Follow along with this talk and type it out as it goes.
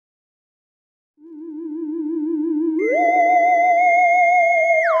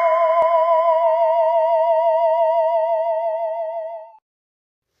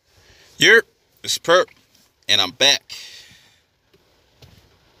It's Perp, and I'm back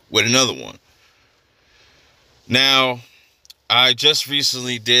with another one. Now, I just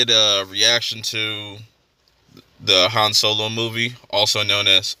recently did a reaction to the Han Solo movie, also known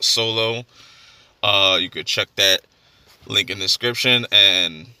as Solo. You could check that link in the description.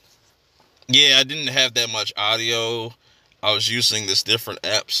 And yeah, I didn't have that much audio. I was using this different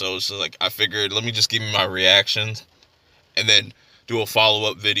app, so it's like I figured let me just give you my reactions and then do a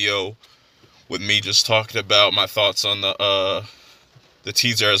follow-up video with me just talking about my thoughts on the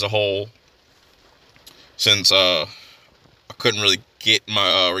teaser as a whole, since I couldn't really get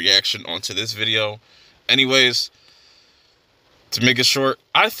my reaction onto this video. Anyways, to make it short,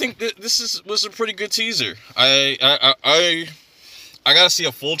 I think that was a pretty good teaser. I gotta see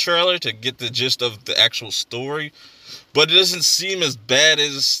a full trailer to get the gist of the actual story, but it doesn't seem as bad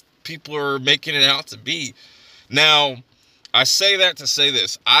as people are making it out to be. Now, I say that to say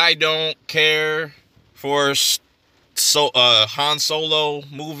this: I don't care for Han Solo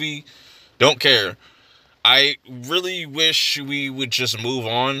movie. Don't care. I really wish we would just move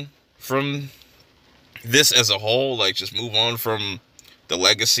on from this as a whole. Like, just move on from the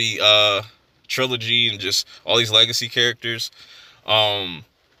Legacy trilogy and just all these Legacy characters. I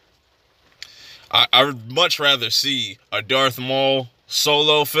would much rather see a Darth Maul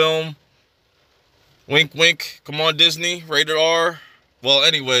Solo film. Wink, wink. Come on, Disney. Rated R. Well,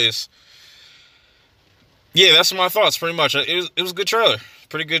 anyways, yeah, that's my thoughts. Pretty much, it was a good trailer.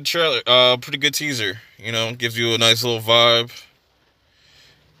 Pretty good trailer. Pretty good teaser. You know, gives you a nice little vibe.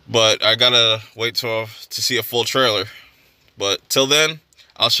 But I gotta wait to see a full trailer. But till then,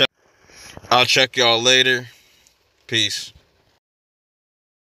 I'll check y'all later. Peace.